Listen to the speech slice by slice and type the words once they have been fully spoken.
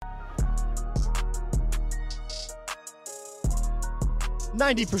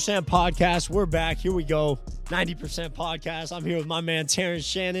90% podcast. We're back. Here we go. 90% podcast. I'm here with my man, Terrence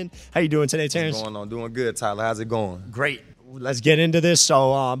Shannon. How you doing today, Terrence? What's going on? Doing good, Tyler. How's it going? Great. Let's get into this.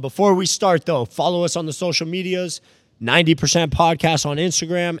 So before we start, though, follow us on the social medias. 90% podcast on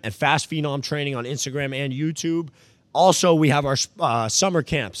Instagram and FastFenom training on Instagram and YouTube. Also, we have our summer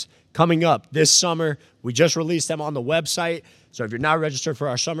camps coming up this summer. We just released them on the website. So if you're not registered for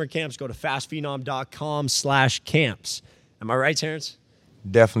our summer camps, go to fastphenom.com/camps. Am I right, Terrence?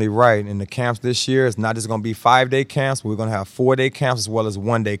 Definitely right. And the camps this year is not just going to be 5-day camps. We're going to have 4-day camps as well as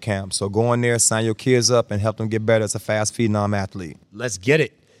 1-day camps. So go in there, sign your kids up, and help them get better as a FastFenom athlete. Let's get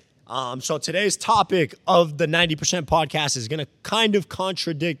it. So today's topic of the 90% podcast is going to kind of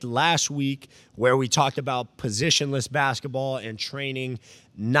contradict last week where we talked about positionless basketball and training,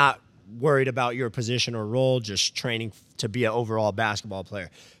 not worried about your position or role, just training to be an overall basketball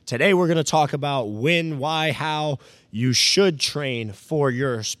player. Today we're going to talk about when, why, how you should train for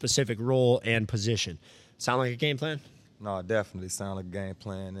your specific role and position. Sound like a game plan? No, it definitely sounds like a game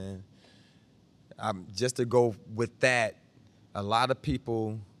plan. And just to go with that, a lot of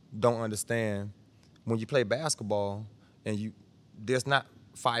people don't understand when you play basketball and there's not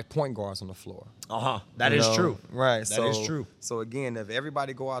 5 point guards on the floor. That is true. Right. That is true. So again, if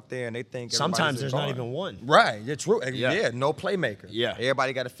everybody go out there and they think sometimes there's not even one. Right. You're true. Yeah. No playmaker. Yeah.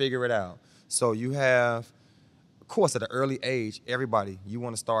 Everybody got to figure it out. So you have, of course, at an early age, you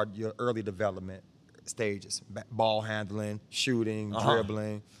want to start your early development stages, ball handling, shooting,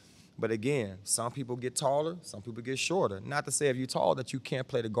 dribbling. But again, some people get taller, some people get shorter. Not to say if you're tall that you can't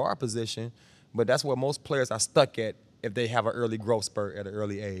play the guard position, but that's where most players are stuck at if they have an early growth spurt at an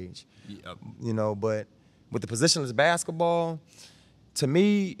early age. Yep. But with the positionless basketball, to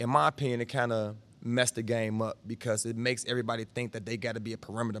me, in my opinion, it kind of messed the game up because it makes everybody think that they got to be a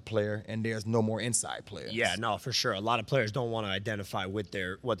perimeter player and there's no more inside players. Yeah, no, for sure. A lot of players don't want to identify with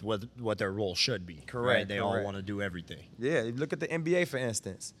what their role should be. Correct. Right? They all want to do everything. Yeah, look at the NBA, for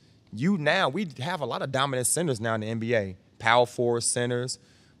instance. We have a lot of dominant centers now in the NBA, power forward centers.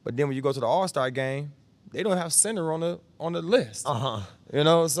 But then when you go to the All-Star game, they don't have center on the list. So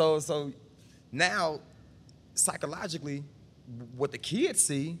now psychologically, what the kids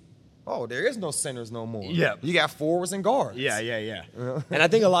see, there is no centers no more. Yeah, you got forwards and guards. Yeah. And I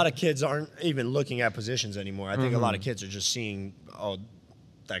think a lot of kids aren't even looking at positions anymore. I think a lot of kids are just seeing,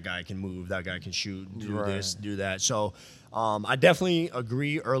 that guy can move, that guy can shoot, do this, do that. So I definitely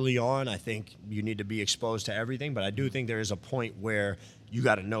agree early on. I think you need to be exposed to everything, but I do think there is a point where you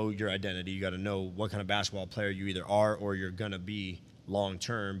got to know your identity. You got to know what kind of basketball player you either are or you're going to be long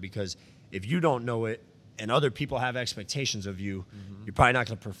term, because if you don't know it and other people have expectations of you, you're probably not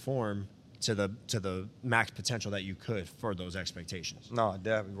going to perform to the max potential that you could for those expectations. No,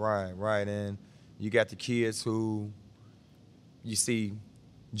 definitely. Right. And you got the kids who you see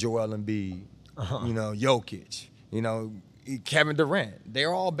Joel Embiid, Jokic, Kevin Durant.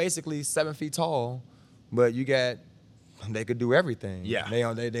 They're all basically 7 feet tall, but they could do everything. Yeah. They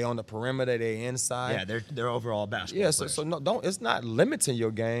on the perimeter, they inside. Yeah, they're overall basketball players. So no, it's not limiting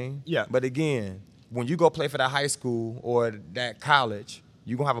your game. Yeah. But again, when you go play for that high school or that college,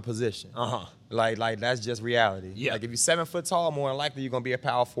 you're gonna have a position. Like that's just reality. Yeah. Like if you're 7 foot tall, more than likely you're gonna be a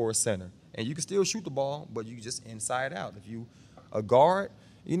power forward center. And you can still shoot the ball, but you just inside out. If you a guard,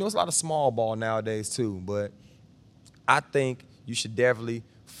 it's a lot of small ball nowadays too, but I think you should definitely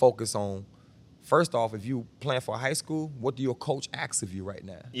focus on, first off, if you playing for a high school, what do your coach ask of you right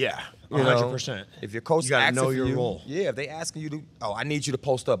now? Yeah, 100%. If your coach asks know your role. Yeah, if they asking you to, I need you to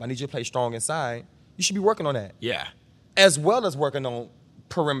post up, I need you to play strong inside, you should be working on that. Yeah. As well as working on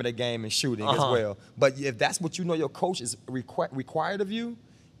perimeter game and shooting as well. But if that's what your coach is required of you,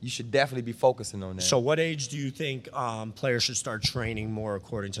 you should definitely be focusing on that. So what age do you think players should start training more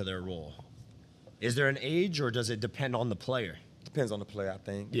according to their role? Is there an age, or does it depend on the player? Depends on the player, I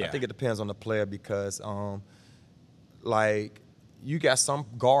think. Yeah. I think it depends on the player because, you got some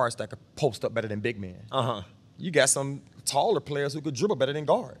guards that could post up better than big men. You got some taller players who could dribble better than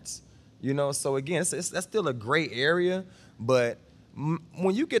guards. So again, that's still a gray area. But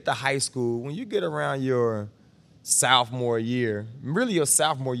when you get to high school, when you get around your sophomore year,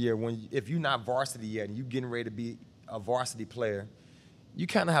 if you're not varsity yet and you're getting ready to be a varsity player, you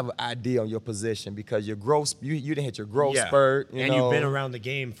kind of have an idea on your position because your growth, you didn't hit your growth spurt. And you've been around the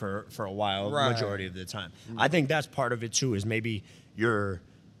game for a while, majority of the time. I think that's part of it too, is maybe your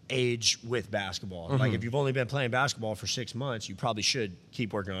age with basketball. Like if you've only been playing basketball for 6 months, you probably should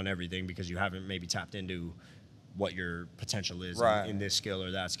keep working on everything because you haven't maybe tapped into what your potential is in this skill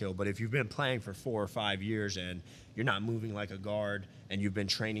or that skill. But if you've been playing for 4 or 5 years and you're not moving like a guard and you've been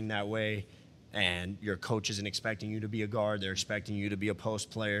training that way, and your coach isn't expecting you to be a guard, they're expecting you to be a post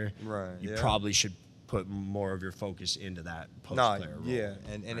player. Right. You probably should put more of your focus into that post player role. Yeah,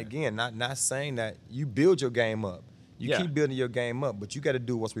 and again, not saying that you build your game up. You keep building your game up, but you got to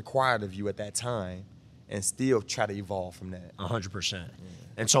do what's required of you at that time and still try to evolve from that. 100%.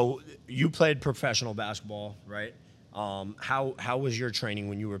 And so you played professional basketball, right? How was your training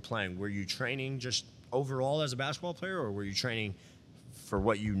when you were playing? Were you training just overall as a basketball player, or were you training for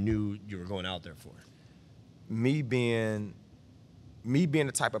what you knew you were going out there for? Me being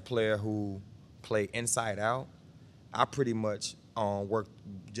the type of player who play inside out, I pretty much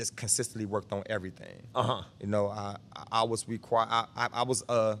just consistently worked on everything. You know, I was required. I was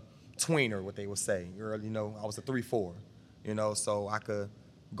a tweener, what they would say. You know, I was a 3-4. You know, so I could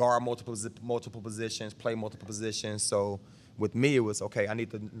guard multiple positions, play multiple positions. So with me, it was okay. I need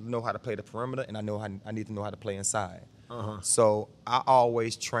to know how to play the perimeter, and I need to know how to play inside. So I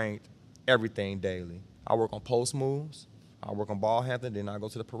always trained everything daily. I work on post moves. I work on ball handling, then I go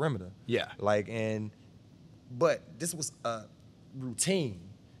to the perimeter. Yeah. But this was a routine.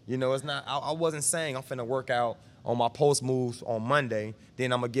 You know, it's not, I wasn't saying I'm finna work out on my post moves on Monday,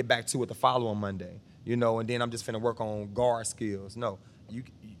 then I'm gonna get back to it the following Monday, you know, and then I'm just finna work on guard skills. No,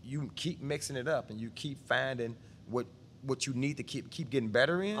 you keep mixing it up and you keep finding what you need to keep getting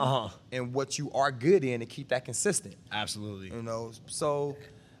better in and what you are good in and keep that consistent. Absolutely. You know, so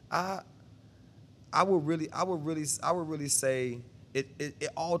I would really say it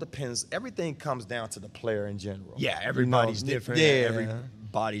all depends. Everything comes down to the player in general. Yeah, everybody's different. Yeah.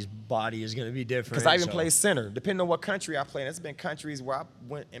 Everybody's body is going to be different. Because I even play center. Depending on what country I play in, there's been countries where I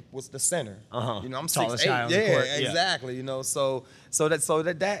went and was the center. You know, I'm 6'8". Yeah, exactly. You know, so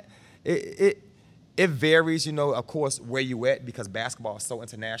that it varies. You know, of course, where you at, because basketball is so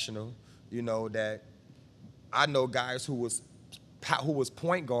international. You know that I know guys who was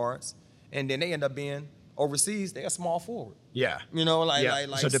point guards, and then they end up being overseas. They're a small forward. Yeah. You know,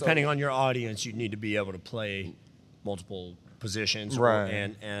 so depending on your audience, you need to be able to play multiple positions, right,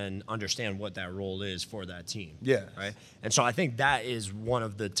 and understand what that role is for that team. Yeah. Right. And so I think that is one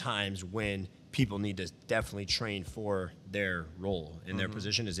of the times when people need to definitely train for their role in their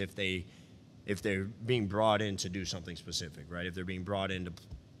position, is if they're being brought in to do something specific, right? If they're being brought in to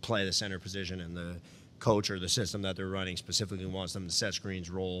play the center position and the coach or the system that they're running specifically wants them to set screens,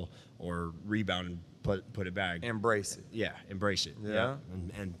 roll, or rebound and put it back. Embrace it. Yeah, embrace it. Yeah.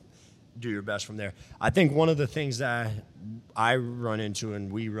 And do your best from there. I think one of the things that I run into and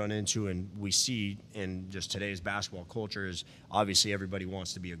we run into and we see in just today's basketball culture is obviously everybody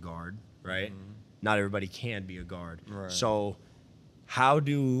wants to be a guard, right? Not everybody can be a guard. Right. So how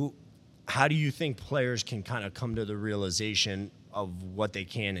do you think players can kind of come to the realization of what they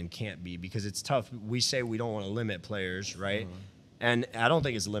can and can't be? Because it's tough. We say we don't want to limit players, right? And I don't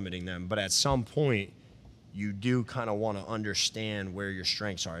think it's limiting them, but at some point you do kind of want to understand where your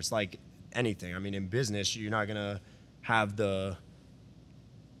strengths are. It's like anything. I mean, in business, you're not going to have the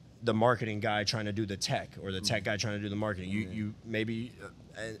marketing guy trying to do the tech or the tech guy trying to do the marketing. You maybe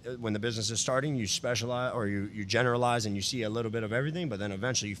when the business is starting, you specialize or you generalize and you see a little bit of everything, but then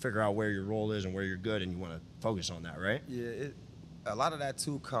eventually you figure out where your role is and where you're good and you want to focus on that, right? Yeah, a lot of that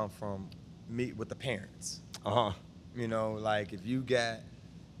too come from me with the parents. You know, like if you got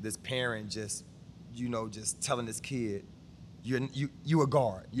this parent just telling this kid, you a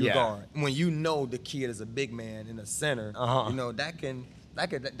guard, you a guard. When you know the kid is a big man in the center, you know that can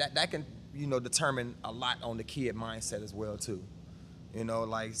determine a lot on the kid mindset as well too. You know,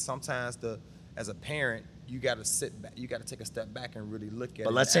 like sometimes as a parent, you got to sit back, you got to take a step back and really look at it.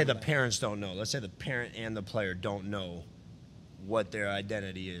 But let's say the parents don't know. Let's say the parent and the player don't know what their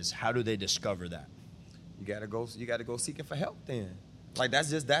identity is. How do they discover that? You gotta go seeking for help then. Like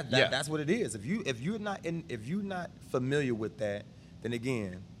that's just that's what it is. If you're not familiar with that, then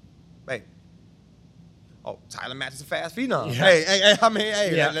again, hey, Tyler matches a FastFenom.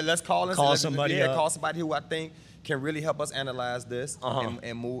 Yeah. Let's call somebody. Call somebody who I think can really help us analyze this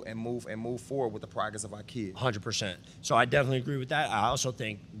and move forward with the progress of our kids. 100%. So I definitely agree with that. I also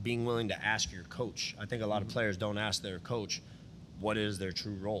think being willing to ask your coach. I think a lot of players don't ask their coach what is their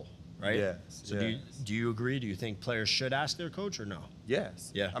true role. Right? Yes. So do you agree? Do you think players should ask their coach or no?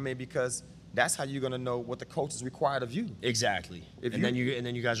 Yes. Yeah. I mean, because that's how you're gonna know what the coach is required of you. Exactly. Then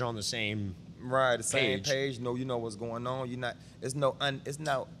you guys are on the same same page. You know what's going on. It's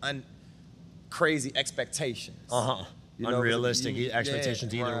no crazy expectations. Unrealistic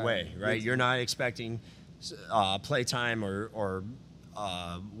expectations either way, right? You're not expecting playtime or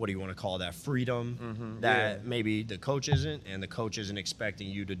what do you want to call that, freedom that maybe the coach isn't, and the coach isn't expecting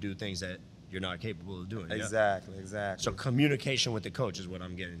you to do things that you're not capable of doing. Exactly, exactly. So communication with the coach is what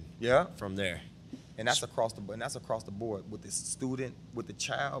I'm getting. From there. And that's across the board with the student, with the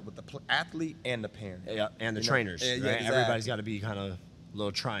child, with the athlete, and the parent. Yeah, and the trainers. Right? Exactly. Everybody's got to be kind of a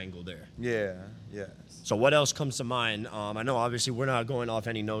little triangle there. Yeah, yes. So what else comes to mind? I know obviously we're not going off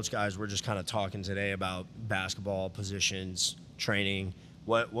any notes, guys. We're just kind of talking today about basketball, positions, training.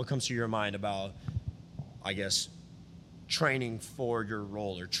 What comes to your mind about, I guess, training for your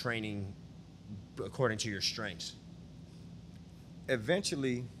role or training according to your strengths?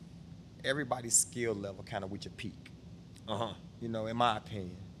 Eventually, everybody's skill level kind of reach a peak. You know, in my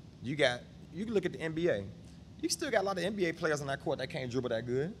opinion, you can look at the NBA. You still got a lot of NBA players on that court that can't dribble that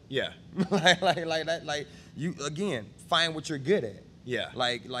good. Yeah. like that. Like you again, find what you're good at. Yeah.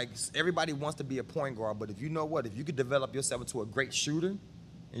 Like everybody wants to be a point guard, but if you know what, if you could develop yourself into a great shooter,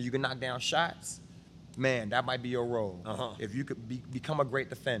 and you can knock down shots, man, that might be your role. If you could become a great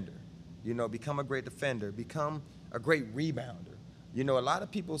defender, become a great rebounder. You know, a lot of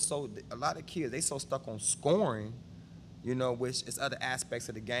kids, they so stuck on scoring, which is other aspects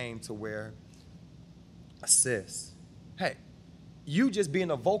of the game to where assists. Hey, you just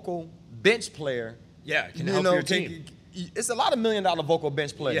being a vocal bench player, can help your team. It's a lot of $1 million vocal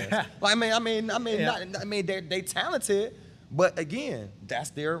bench players. Yeah. They talented, but again,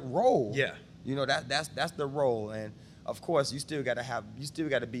 that's their role. Yeah. That's the role, and of course, you still got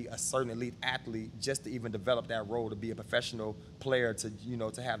to be a certain elite athlete just to even develop that role to be a professional player to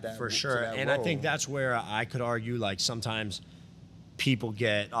have that for sure. And role. I think that's where I could argue like sometimes people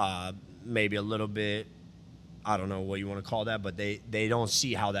get maybe a little bit, I don't know what you want to call that, but they don't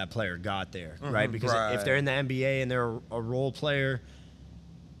see how that player got there, right? Because if they're in the NBA and they're a role player,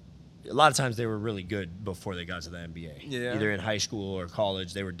 a lot of times they were really good before they got to the NBA. Yeah. Either in high school or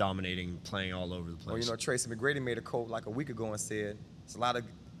college, they were dominating, playing all over the place. Well, Tracy McGrady made a quote like a week ago and said, "It's a lot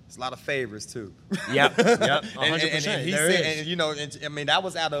of favors too." Yep, 100%. And he said, and that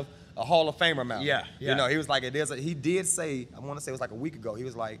was out of a Hall of Famer mouth. Yeah. He was like, he did say, I want to say it was like a week ago. He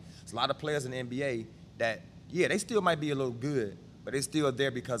was like, "It's a lot of players in the NBA that, they still might be a little good, but they're still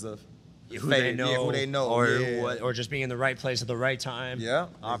there because of." Who they know, or just being in the right place at the right time. Yeah,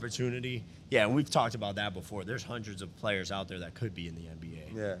 opportunity. Yeah, and we've talked about that before. There's hundreds of players out there that could be in the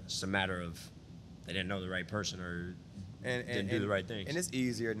NBA. Yeah, it's just a matter of they didn't know the right person or didn't do the right things. And it's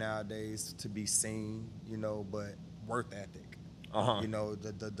easier nowadays to be seen, but work ethic.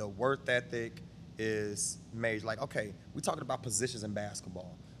 The work ethic is major. Like, okay, we're talking about positions in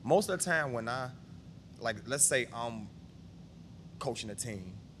basketball. Most of the time when let's say I'm coaching a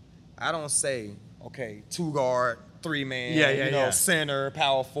team, I don't say, okay, 2-guard, 3-man, center,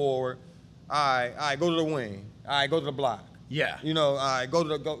 power forward. All right, go to the wing. All right, go to the block. Yeah. All right,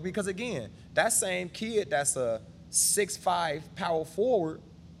 go because again, that same kid that's a 6'5" power forward,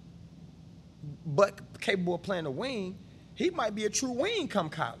 but capable of playing the wing, he might be a true wing come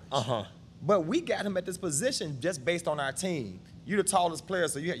college. But we got him at this position just based on our team. You're the tallest player,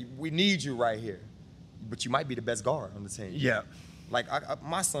 so we need you right here. But you might be the best guard on the team. Yeah. Like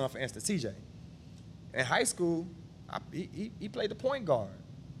my son, for instance, TJ, in high school, he played the point guard.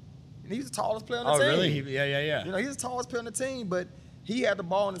 And he's the tallest player on the team. Oh, really? Yeah. He's the tallest player on the team, but he had the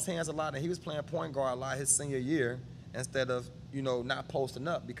ball in his hands a lot, and he was playing point guard a lot his senior year instead of, not posting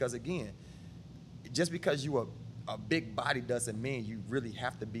up. Because, again, just because you are a big body doesn't mean you really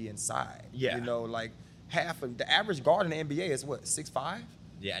have to be inside. Yeah. Like half of the average guard in the NBA is what, 6'5"?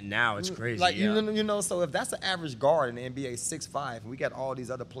 Yeah, now it's crazy. Like, so if that's the average guard in the NBA, 6'5", and we got all these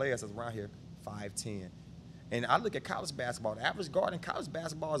other players that's around here, 5'10". And I look at college basketball, the average guard in college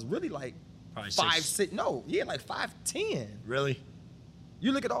basketball is really like 5'6". No, like 5'10". Really?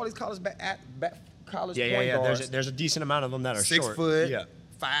 You look at all these college college point guards. There's a decent amount of them that are 6 short. foot, yeah.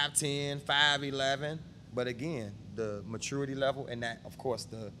 5'10", 5'11". But again, the maturity level and that, of course,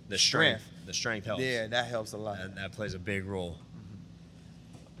 the strength. The strength helps. Yeah, that helps a lot. That plays a big role.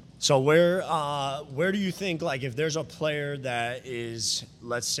 So where do you think, like, if there's a player that is,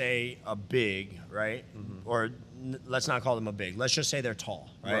 let's say, a big, right? Or let's not call them a big. Let's just say they're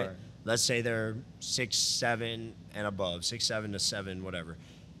tall, right? Let's say they're 6'7" and above, 6'7" to 7, whatever.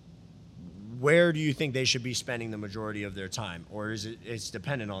 Where do you think they should be spending the majority of their time? Or it's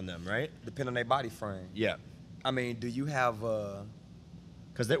dependent on them, right? Depending on their body frame. Yeah. I mean, do you have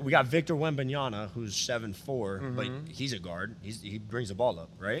because we got Victor Wembanyama, who's 7'4", but he's a guard. He brings the ball up,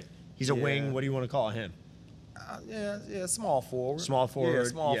 right? He's a wing. What do you want to call him? Small forward. Small forward. Yeah,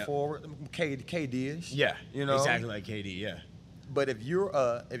 small forward. KD-ish. Yeah, exactly like KD. Yeah. But if you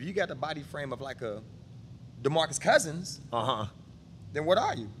got the body frame of like a DeMarcus Cousins, then what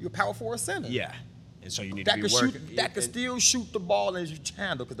are you? You're a power forward center. Yeah. And so you need that to be could working. shoot, that could still shoot the ball and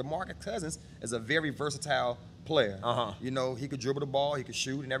handle, because DeMarcus Cousins is a very versatile player. You know, he could dribble the ball, he could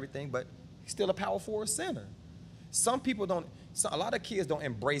shoot and everything, but he's still a power forward center. Some people don't. A lot of kids don't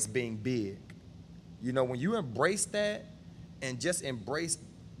embrace being big. You know, when you embrace that and just embrace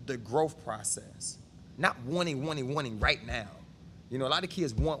the growth process, not wanting right now. You know, a lot of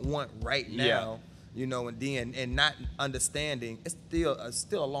kids want right now. Yeah. You know, and not understanding, it's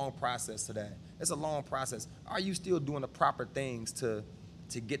still a long process to that. It's a long process. Are you still doing the proper things to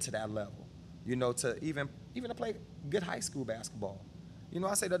get to that level? You know, to even to play good high school basketball. You know,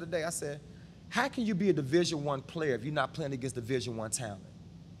 I said the other day, I said, how can you be a Division I player if you're not playing against Division I talent?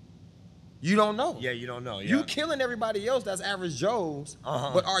 You don't know. Yeah, you don't know. Yeah. You killing everybody else that's average Joes,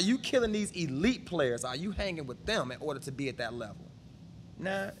 but are you killing these elite players? Are you hanging with them in order to be at that level?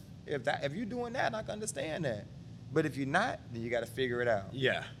 Nah, if you're doing that, I can understand that. But if you're not, then you got to figure it out.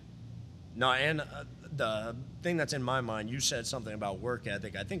 Yeah. No, and the thing that's in my mind, you said something about work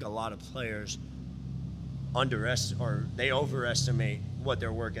ethic. I think a lot of players overestimate what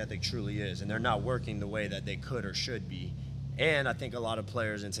their work ethic truly is, and they're not working the way that they could or should be. And I think a lot of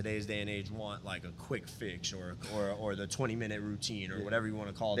players in today's day and age want like a quick fix or the 20-minute routine or whatever you want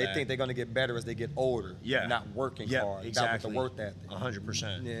to call They that. think they're going to get better as they get older. Yeah. Not working hard. Exactly. Not with the work ethic.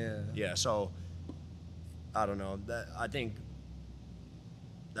 100%. Yeah. Yeah. So I don't know. I think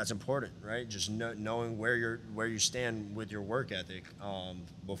that's important, right? Just knowing where you stand with your work ethic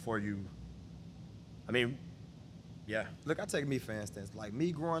before you. I mean, yeah. Look, I take me for instance. Like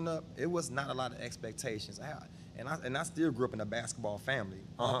me growing up, it was not a lot of expectations. And I still grew up in a basketball family.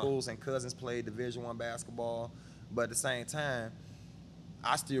 Uncles and cousins played Division I basketball, but at the same time,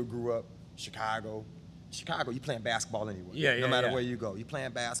 I still grew up Chicago. You playing basketball anyway. Yeah, no matter where you go, you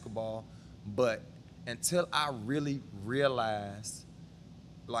playing basketball. But until I really realized,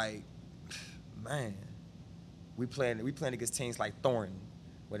 like, man, we playing against teams like Thornton,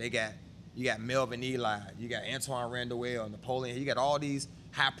 where you got Melvin Eli, you got Antoine Randall, Napoleon, you got all these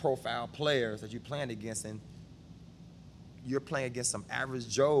high-profile players that you're playing against, and you're playing against some average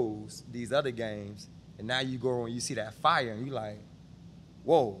Joes these other games, and now you go and you see that fire, and you like,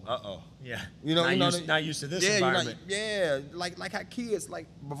 whoa. Yeah. You know, not used to this environment. Like how kids, like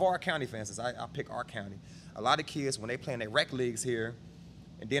Brevard County, for instance, I pick our county. A lot of kids, when they play in their rec leagues here,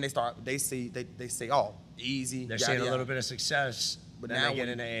 and then they say, oh, easy. They're seeing a little bit of success, but then they get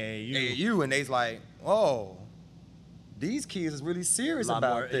into AAU, and they's like, oh, these kids is really serious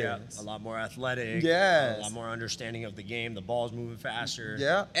about this. Yeah, a lot more athletic. Yes. A lot more understanding of the game. The ball's moving faster.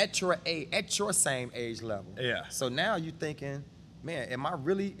 Yeah, at your same age level. Yeah. So now you're thinking, man, am I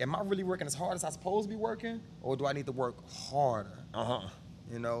really working as hard as I'm supposed to be working, or do I need to work harder?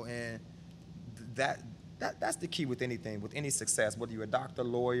 You know, and that's the key with anything, with any success, whether you're a doctor,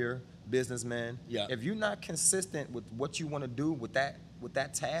 lawyer, businessman. Yeah. If you're not consistent with what you want to do with that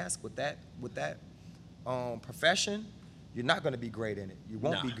task, with that profession, you're not going to be great in it. You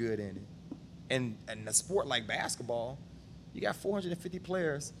won't be good in it. And a sport like basketball, you got 450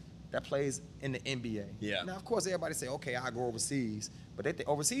 players that plays in the NBA. Yeah. Now, of course, everybody say, okay, I'll go overseas. But they think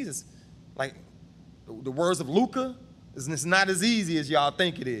overseas is like the words of Luka, it's not as easy as y'all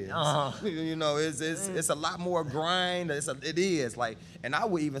think it is. You know, it's a lot more grind. It is. Like, and I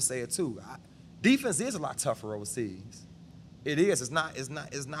would even say it too. Defense is a lot tougher overseas. It is. It's not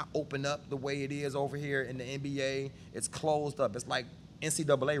open up the way it is over here in the NBA. It's closed up. It's like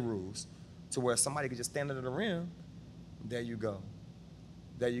NCAA rules, to where somebody could just stand under the rim. There you go.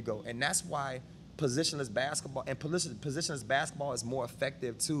 And that's why positionless basketball is more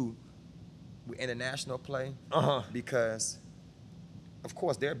effective too with international play. Because, of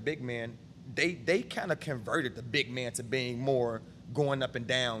course, they're big men. They kind of converted the big man to being more going up and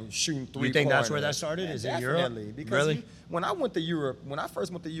down, shooting three. You think corners. That's where that started? Is it Europe? Definitely. Because really? When I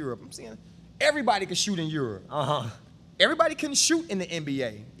first went to Europe, I'm seeing everybody could shoot in Europe. Everybody couldn't shoot in the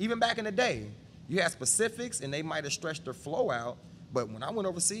NBA, even back in the day. You had specifics, and they might have stretched their flow out. But when I went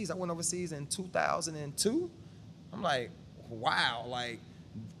overseas in 2002. I'm like, wow, like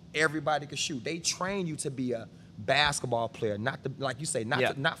everybody could shoot. They train you to be a basketball player, like you say,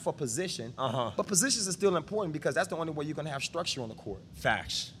 not for position. But positions are still important, because that's the only way you're going to have structure on the court.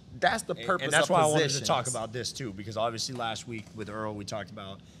 Facts. That's the purpose and that's of why positions. I wanted to talk about this too, because obviously last week with Earl we talked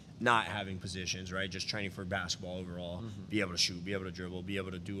about not having positions, right? Just training for basketball overall, be able to shoot, be able to dribble, be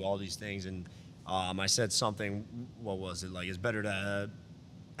able to do all these things. And I said something, what was it? Like, it's better to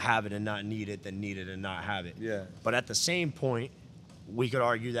have it and not need it than need it and not have it. Yeah. But at the same point, we could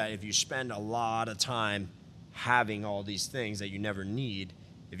argue that if you spend a lot of time having all these things that you never need,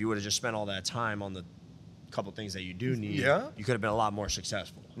 if you would have just spent all that time on the couple things that you do need, Yeah. you could have been a lot more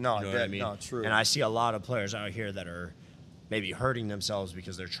successful. No, you know what I mean? no, true. And I see a lot of players out here that are maybe hurting themselves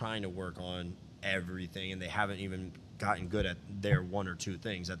because they're trying to work on everything and they haven't even gotten good at their one or two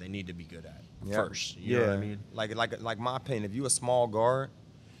things that they need to be good at first. You know what I mean? Like my opinion, if you're a small guard,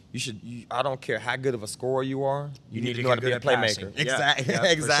 I don't care how good of a scorer you are, you need to know how to be a playmaker. Exactly. Yeah,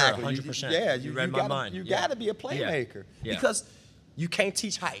 Exactly. Sure, 100%. Yeah, you read my mind. You got to be a playmaker because you can't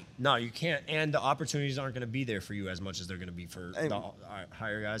teach height. No, you can't. And the opportunities aren't going to be there for you as much as they're going to be for the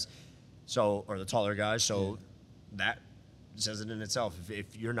higher guys, or the taller guys. So that says it in itself.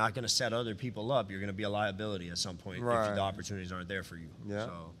 If you're not going to set other people up, you're going to be a liability at some point if the opportunities aren't there for you. Yeah.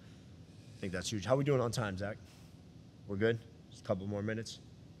 So I think that's huge. How we doing on time, Zach? We're good? Just a couple more minutes?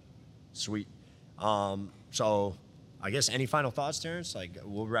 Sweet. So I guess any final thoughts, Terrence? Like,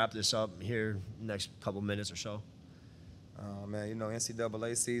 we'll wrap this up here next couple minutes or so. Oh, man,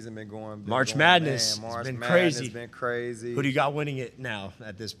 NCAA season been going. March Madness. Man, March it's been Madness crazy. Been crazy. Who do you got winning it now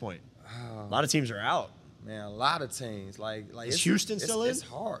at this point? A lot of teams are out. Man, a lot of teams. Is Houston still in? It's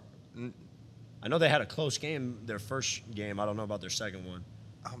hard. I know they had a close game, their first game. I don't know about their second one.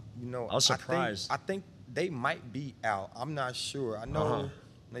 I was surprised. I think they might be out. I'm not sure. I know.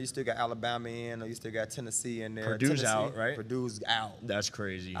 You still got Alabama in, or you stilike Tennessee in there. Purdue's out, right? Purdue's out. That's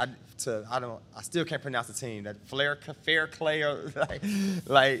crazy. I still can't pronounce the team. That Fairclay or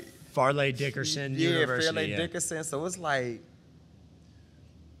like Farley Dickerson University. Fairleigh Dickerson. So it's like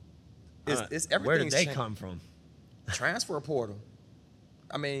it's everything. Where did they come from? Transfer portal.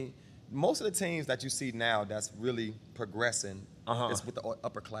 I mean, most of the teams that you see now that's really progressing is with the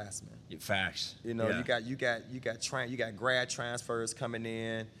upperclassmen. Facts. You got grad transfers coming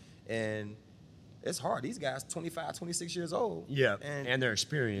in, and it's hard. These guys 25, 26 years old. Yeah, and they're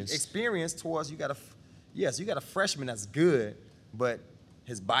experienced. Experience towards you got a freshman that's good, but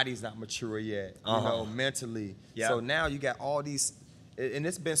his body's not mature yet. Mentally. Yeah. So now you got all these, and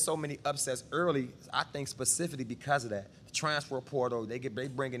it's been so many upsets early. I think specifically because of that. Transfer portal, they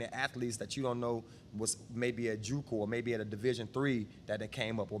bring in athletes that you don't know was maybe at JUCO or maybe at a Division III that they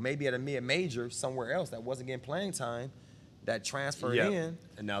came up, or maybe at a mid-major somewhere else that wasn't getting playing time that transferred in.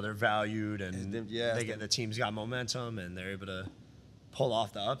 And now they're valued, and the team's got momentum, and they're able to pull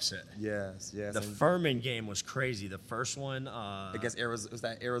off the upset. Yes. The Furman game was crazy. The first one against Arizona. Was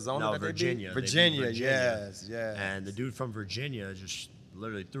that Arizona? No, that Virginia. Virginia. Yes. And the dude from Virginia just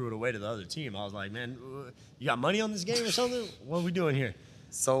literally threw it away to the other team. I was like, man, you got money on this game or something? What are we doing here?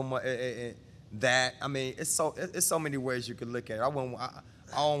 So much it's so many ways you could look at it. I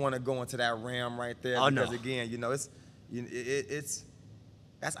don't want to go into that realm right there because again, it's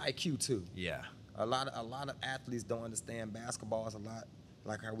that's IQ too. Yeah. A lot of athletes don't understand basketball. It's a lot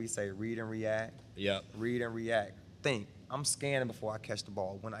like how we say read and react. Yep. Read and react. Think. I'm scanning before I catch the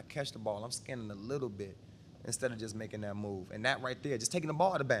ball. When I catch the ball, I'm scanning a little bit instead of just making that move. And that right there, just taking the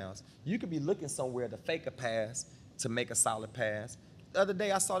ball out of bounds. You could be looking somewhere to fake a pass to make a solid pass.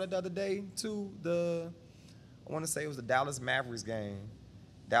 I saw that the other day too. I want to say it was the Dallas Mavericks game.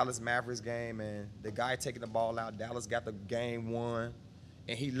 And the guy taking the ball out, Dallas got the game won,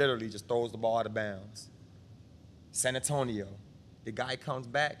 and he literally just throws the ball out of bounds. San Antonio, the guy comes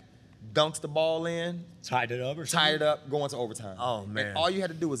back, dunks the ball in. Tied it up, going to overtime. Oh, man. And all you had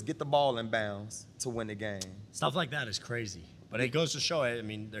to do was get the ball in bounds to win the game. Stuff like that is crazy. But it goes to show, I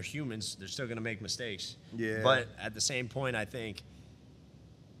mean, they're humans. They're still going to make mistakes. Yeah. But at the same point, I think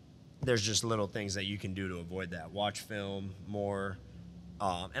there's just little things that you can do to avoid that. Watch film more.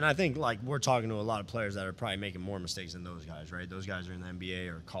 And I think, like, we're talking to a lot of players that are probably making more mistakes than those guys, right? Those guys are in the NBA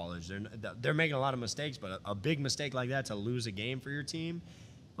or college. They're making a lot of mistakes, but a big mistake like that to lose a game for your team,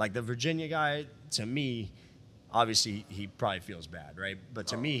 like the Virginia guy, to me, obviously he probably feels bad, right? But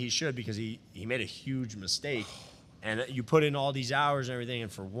to me, he should, because he made a huge mistake. And you put in all these hours and everything,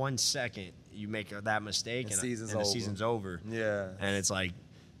 and for 1 second, you make that mistake, and the season's over. Yeah. And it's like,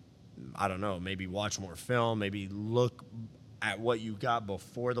 I don't know, maybe watch more film, maybe look at what you got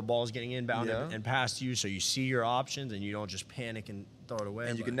before the ball's getting inbound and past you, so you see your options and you don't just panic and throw it away.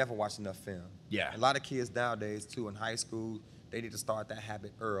 And you can never watch enough film. Yeah. A lot of kids nowadays, too, in high school, they need to start that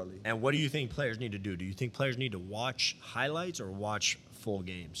habit early. And what do you think players need to do? Do you think players need to watch highlights or watch full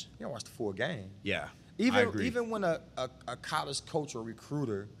games? You gotta watch the full game. Yeah. Even when a college coach or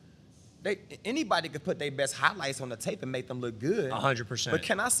recruiter, anybody could put their best highlights on the tape and make them look good. 100%. But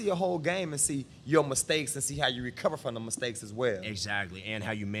can I see a whole game and see your mistakes and see how you recover from the mistakes as well? Exactly, and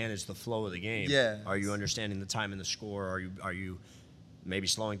how you manage the flow of the game. Yeah. Are you understanding the time and the score? Are you maybe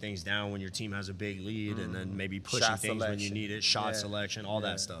slowing things down when your team has a big lead, and then maybe pushing Shot things when you need it? Shot selection, all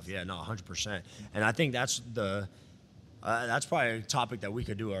that stuff. Yeah, no, 100%. And I think that's That's probably a topic that we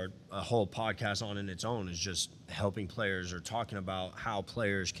could do a whole podcast on in its own, is just helping players or talking about how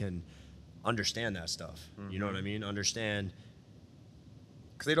players can understand that stuff. You know what I mean? Understand.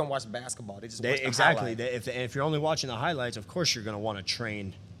 Because they don't watch basketball. They just watch the exactly. highlights. If you're only watching the highlights, of course you're going to want to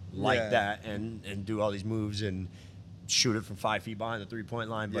train like that and do all these moves and shoot it from 5 feet behind the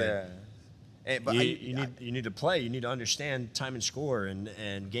three-point line. But you need to play. You need to understand time and score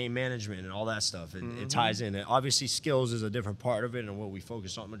and game management and all that stuff. It ties in. And obviously, skills is a different part of it and what we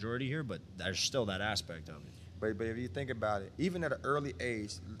focus on majority here, but there's still that aspect of it. But if you think about it, even at an early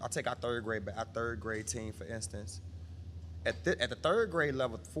age, I'll take our third grade team, for instance. At the third grade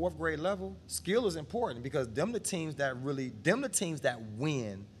level, fourth grade level, skill is important because them the teams that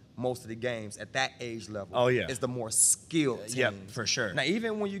win most of the games at that age level. Oh, yeah. Is the more skilled teams. Yep, for sure. Now,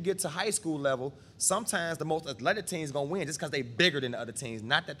 even when you get to high school level, sometimes the most athletic teams going to win just because they bigger than the other teams.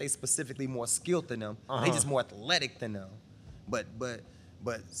 Not that they specifically more skilled than them. They just more athletic than them. But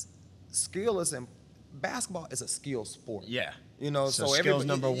skill is basketball is a skill sport. Yeah. You know, so skills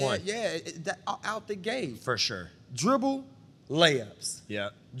number one. Yeah, out the gate. For sure. Dribble, layups. Yeah.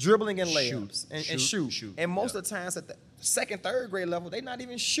 Dribbling and layups. And shoot. And most yeah. of the times at the second, third grade level, they're not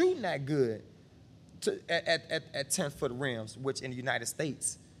even shooting that good at 10-foot rims, which in the United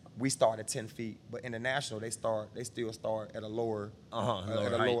States, we start at 10 feet. But international, they still start at a lower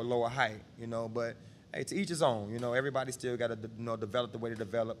height, you know. But hey, to each his own, you know, everybody still got to, you know, develop the way to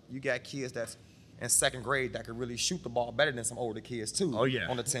develop. You got kids that's in second grade that could really shoot the ball better than some older kids too. Oh yeah.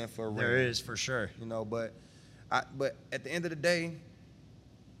 On the 10-foot rim. There is, for sure. You know, but at the end of the day,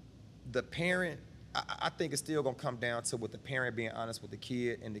 the parent, I think it's still gonna come down to with the parent being honest with the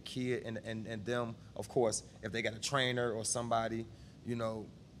kid and them, of course, if they got a trainer or somebody, you know.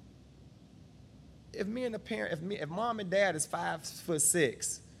 If me and the parent, if mom and dad is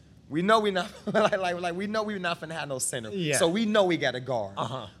 5'6", we know we not we know we not finna have no center. Yeah. So we know we got a guard.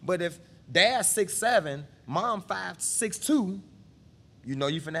 But if dad's 6'7", mom 5'6'2", you know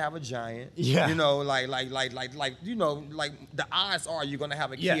you finna have a giant. Yeah. You know, you know, like the odds are you're gonna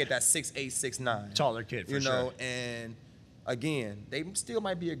have a kid that's 6'8", 6'9". Taller kid, for sure. You know, sure. and again, they still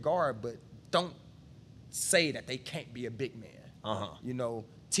might be a guard, but don't say that they can't be a big man. You know,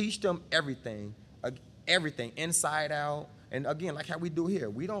 teach them everything inside out. And again, like how we do here,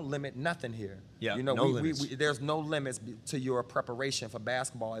 we don't limit nothing here. Yeah, you know, no limits. there's no limits to your preparation for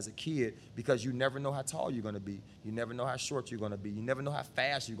basketball as a kid because you never know how tall you're going to be. You never know how short you're going to be. You never know how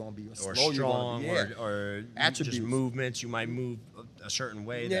fast you're going to be or slow strong, you're going to be. Or attributes. Just movements. You might move a certain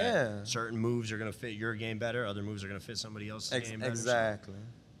way. That certain moves are going to fit your game better. Other moves are going to fit somebody else's game better. Exactly.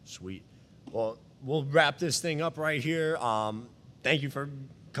 So, sweet. Well, we'll wrap this thing up right here. Thank you for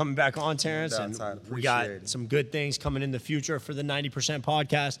coming back on, Terrence, and we got some good things coming in the future for the 90%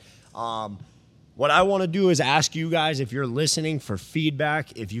 podcast. What I want to do is ask you guys, if you're listening, for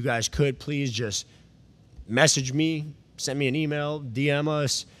feedback. If you guys could please just message me, send me an email, DM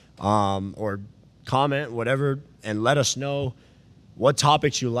us, or comment, whatever, and let us know what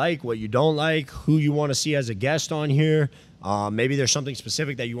topics you like, what you don't like, who you want to see as a guest on here. Maybe there's something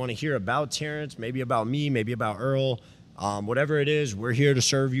specific that you want to hear about Terrence, maybe about me, maybe about Earl. Whatever it is, we're here to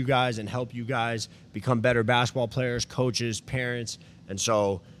serve you guys and help you guys become better basketball players, coaches, parents. And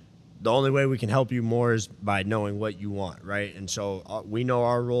so the only way we can help you more is by knowing what you want, right? And so we know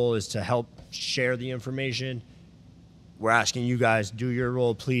our role is to help share the information. We're asking you guys, do your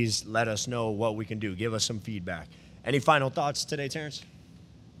role. Please let us know what we can do. Give us some feedback. Any final thoughts today, Terrence?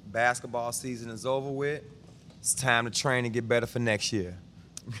 Basketball season is over with. It's time to train and get better for next year.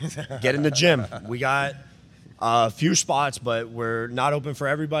 Get in the gym. We got a few spots, but we're not open for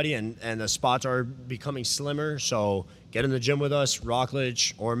everybody, and the spots are becoming slimmer. So get in the gym with us,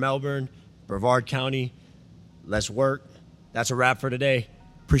 Rockledge or Melbourne, Brevard County. Let's work. That's a wrap for today.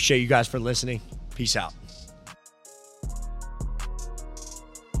 Appreciate you guys for listening. Peace out.